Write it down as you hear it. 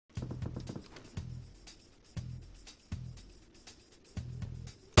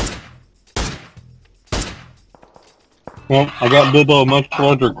Well, I got Bilbo a much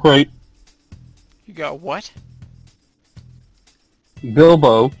larger crate. You got what?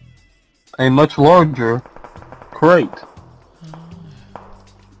 Bilbo a much larger crate.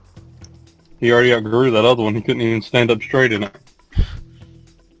 He already outgrew that other one. He couldn't even stand up straight in it.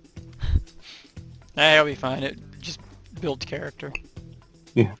 Hey, I'll be fine. It just builds character.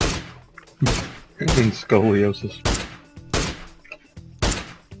 Yeah. And scoliosis.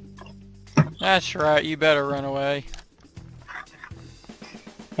 That's right. You better run away.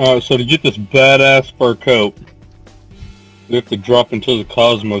 Alright, so to get this badass fur coat, we have to drop into the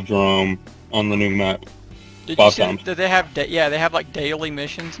Cosmodrome on the new map. Did 5 you see times. that they have? Yeah, they have like daily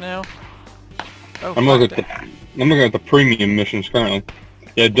missions now. Oh, I'm looking at the premium missions currently.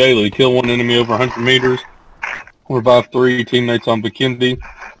 Yeah, daily. Kill one enemy over 100 meters, revive 3 teammates on Vikendi,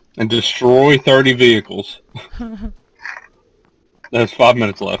 and destroy 30 vehicles. There's 5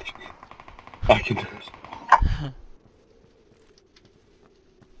 minutes left. I can do this.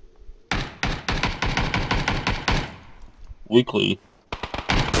 Weekly.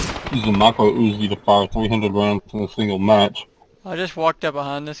 Use a micro Uzi to fire 300 rounds in a single match. I just walked up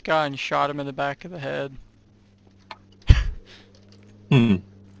behind this guy and shot him in the back of the head. Good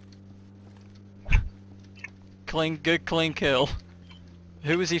clean kill.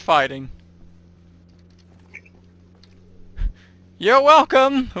 Who was he fighting? You're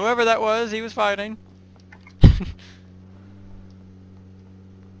welcome! Whoever that was, he was fighting.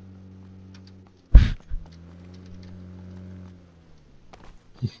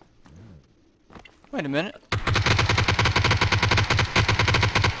 Wait a minute.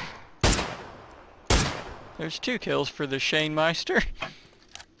 There's 2 kills for the Shane Meister.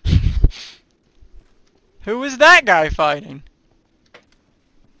 Who was that guy fighting?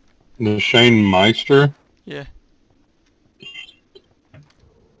 The Shane Meister? Yeah.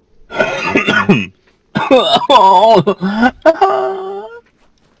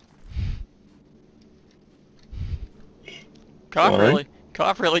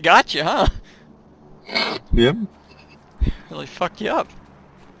 Cough really got you, huh? Yep. Really fucked you up.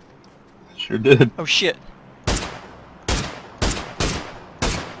 Sure did. Oh shit.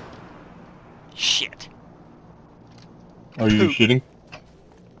 Shit. Are you shooting?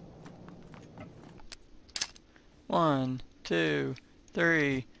 1, 2,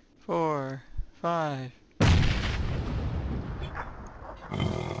 3, 4, 5.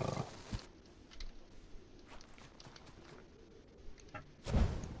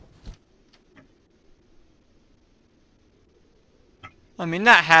 I mean,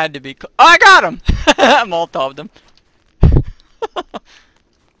 that had to be. Oh, I got him! I Molotov'd him.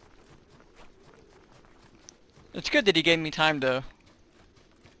 It's good that he gave me time to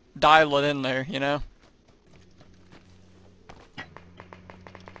dial it in there, you know?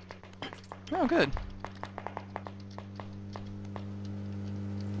 Oh, good.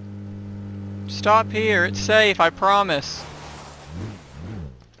 Stop here. It's safe, I promise.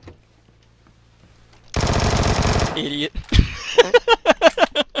 Idiot.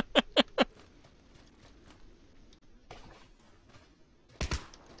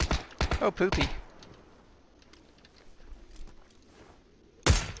 Oh, poopy.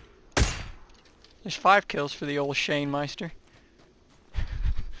 There's 5 kills for the old Shane Meister.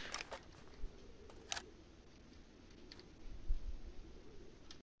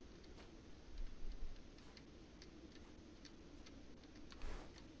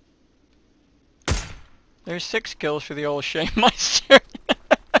 There's 6 kills for the old Shane Meister.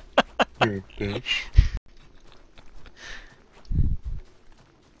 You're a bitch.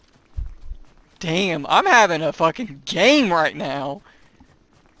 Damn, I'm having a fucking game right now.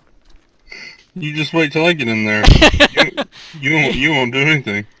 You just wait till I get in there. you won't do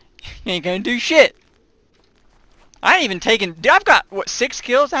anything. You ain't gonna do shit. I ain't even taken. Dude, I've got what 6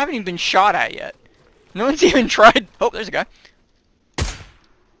 kills? I haven't even been shot at yet. No one's even tried. Oh, there's a guy.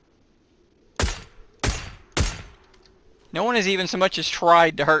 No one has even so much as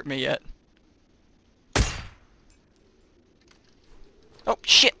tried to hurt me yet. Oh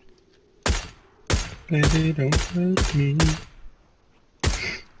shit! Baby, don't hurt me.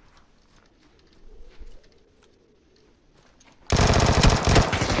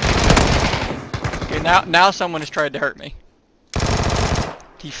 Okay, now someone has tried to hurt me.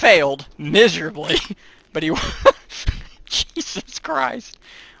 He failed miserably, but he. Jesus Christ!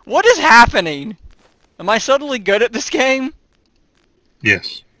 What is happening? Am I suddenly good at this game?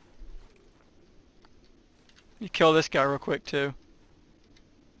 Yes. You kill this guy real quick too.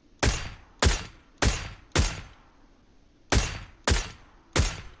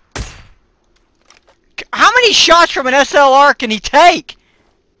 How many shots from an SLR can he take?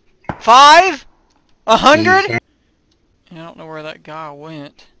 5? 100? I don't know where that guy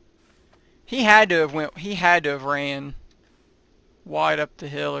went. He had to have ran wide up the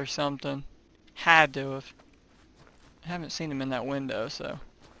hill or something. Had to have. I haven't seen him in that window, so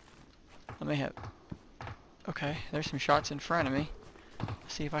let me have. Okay, there's some shots in front of me.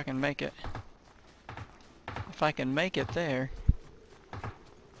 Let's see if I can make it. If I can make it there.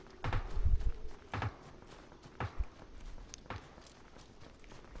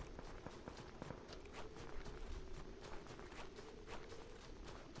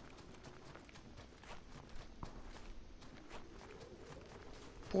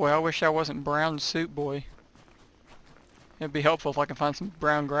 Boy, I wish I wasn't brown suit boy. It'd be helpful if I can find some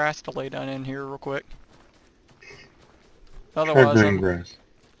brown grass to lay down in here real quick. Otherwise,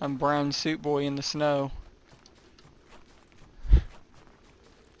 I'm brown suit boy in the snow.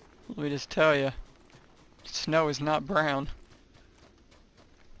 Let me just tell you, snow is not brown.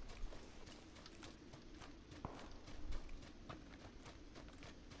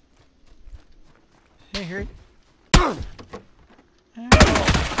 Hey, here.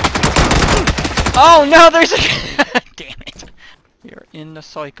 Oh no, there's a damn it. We are in the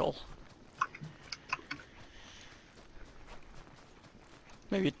cycle.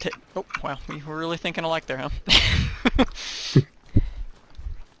 Maybe oh wow, we were really thinking alike there, huh?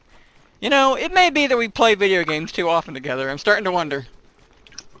 You know, it may be that we play video games too often together. I'm starting to wonder.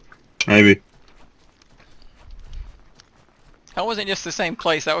 Maybe. That wasn't just the same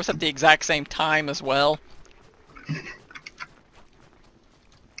place, that was at the exact same time as well.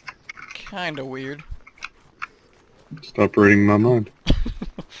 Kinda weird. Stop reading my mind.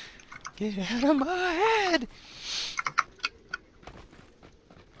 Get out of my head!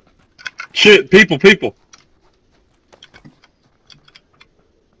 Shit, people!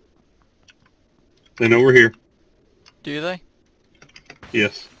 They know we're here. Do they?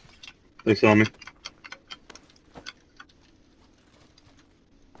 Yes. They saw me.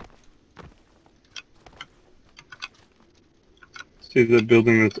 See that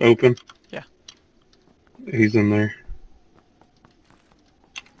building that's open? Yeah. He's in there.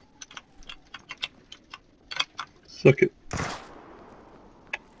 Suck it. I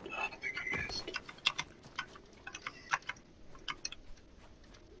think I missed.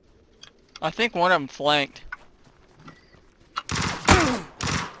 I think one of them flanked. In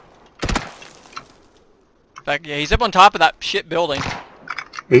fact, yeah, he's up on top of that shit building.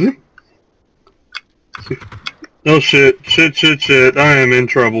 Is he? Oh shit. I am in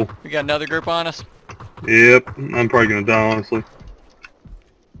trouble. We got another group on us? Yep. I'm probably gonna die, honestly.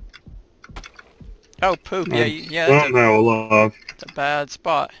 Oh, poop. Yeah, yeah. Somehow alive. That's a bad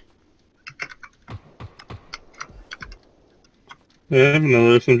spot. Yeah, I have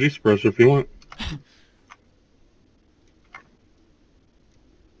another SMG suppressor if you want.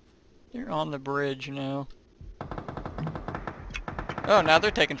 They're on the bridge now. Oh, now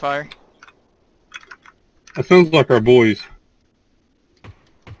they're taking fire. That sounds like our boys.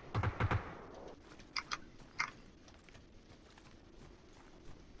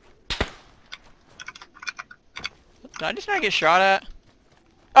 Did I just not get shot at?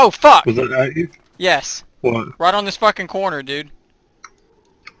 Oh, fuck! Was that at you? Yes. What? Right on this fucking corner, dude.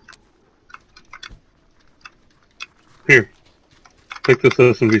 Here. Take this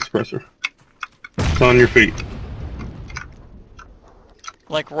SMG suppressor. It's on your feet.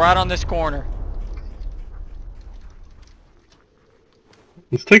 Like right on this corner.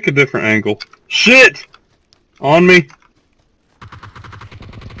 Let's take a different angle. Shit! On me.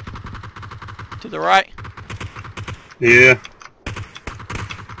 To the right. Yeah.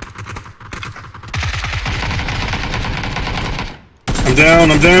 I'm down.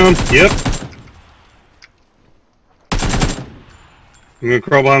 Yep. I'm gonna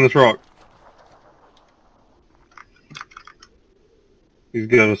crawl behind this rock. He's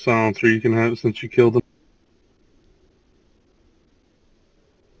got a silencer, you can have it since you killed him.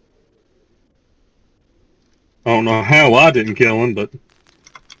 I don't know how I didn't kill him, but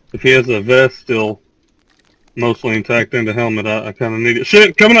if he has a vest still mostly intact and a helmet, I kind of need it.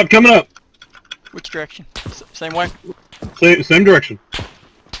 Shit! Coming up! Which direction? Same way? Same direction.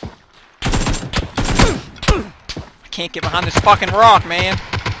 I can't get behind this fucking rock, man.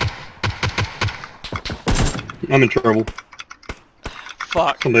 I'm in trouble.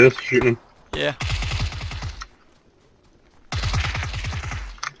 Fuck. Somebody else is shooting him. Yeah.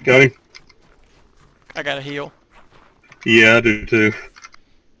 Got him. I gotta heal. Yeah, I do too.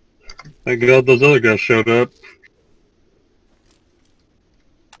 Thank God those other guys showed up.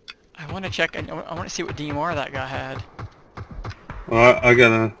 I want to check. I want to see what DMR that guy had. Well, I'm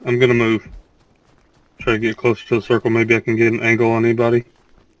gonna move. Try to get closer to the circle. Maybe I can get an angle on anybody.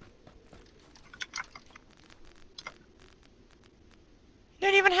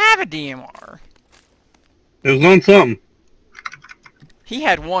 DMR. It was on something. He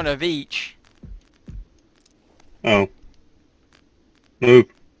had one of each. Oh. Move.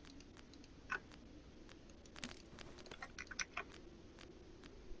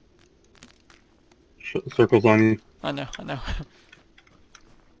 Circles on you. I know.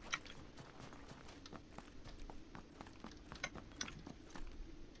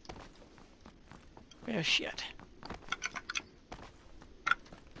 Oh shit.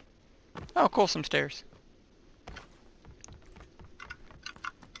 Oh, cool, some stairs.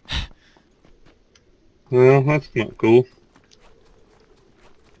 Well, that's not cool.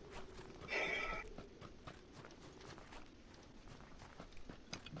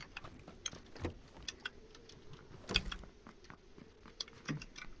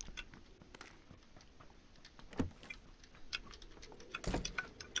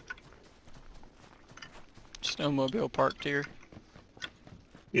 Snowmobile parked here.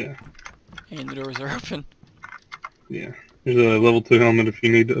 Yeah. And the doors are open. Yeah. There's a level 2 helmet if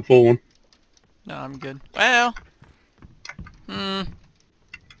you need a full one. No, I'm good. Well, what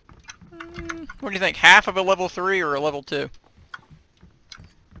do you think? Half of a level 3 or a level 2?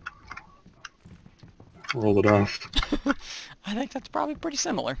 Roll it off. I think that's probably pretty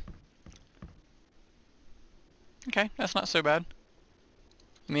similar. Okay, that's not so bad.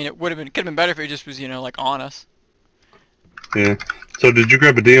 I mean, could have been better if it just was, you know, like on us. Yeah. So did you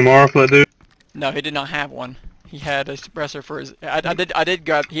grab a DMR off that dude? No, he did not have one. He had a suppressor for his. I did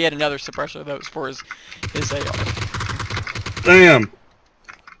grab. He had another suppressor that was for his AR. Damn.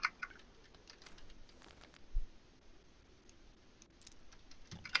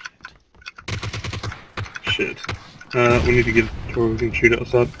 Shit. We need to get to where we can shoot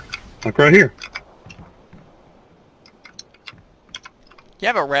outside. Like right here. You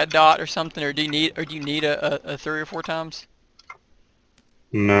have a red dot or something, or do you need a 3 or 4 times?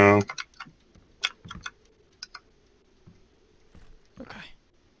 No. Okay.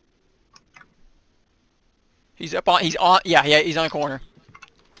 He's up on. He's on. Yeah. He's on the corner.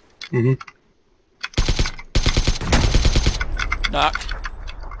 Knocked.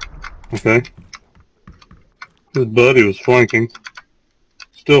 Okay. His buddy was flanking.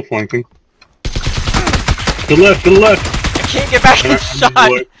 Still flanking. To the left, to the left! I can't get back in shot!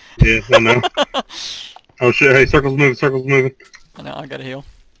 Yeah, I know. Oh shit, hey, circle's moving. I know, I gotta heal.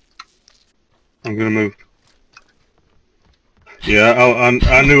 I'm gonna move. Yeah,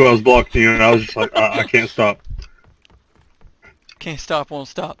 I knew I was blocking you and I was just like, I can't stop. Can't stop, won't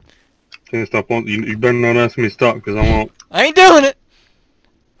stop. Can't stop, you better not ask me to stop because I won't. I ain't doing it!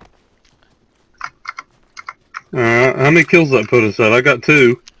 Alright, how many kills that put us at? I got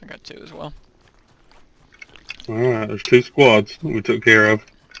 2. I got 2 as well. Alright, there's 2 squads we took care of.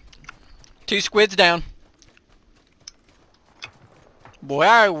 2 squids down. Boy,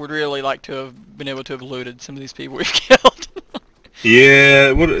 I would really like to have been able to have looted some of these people we've killed.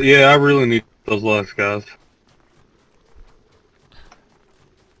 Yeah, I really need those last guys.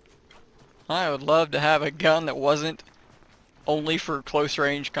 I would love to have a gun that wasn't only for close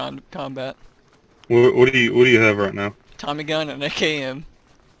range combat. What do you have right now? Tommy gun and AKM.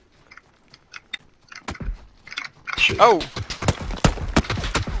 Shit. Oh!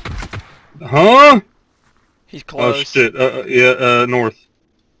 Huh? He's close. Oh shit, yeah, north.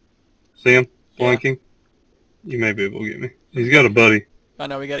 See him? Flanking? Yeah. You may be able to get me. He's got a buddy. I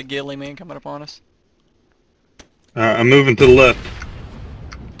know, we got a ghillie man coming up on us. Alright, I'm moving to the left.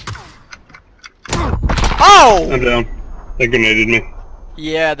 Oh! I'm down. They grenaded me.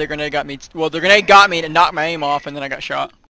 Yeah, their grenade got me. Well, their grenade got me and it knocked my aim off and then I got shot.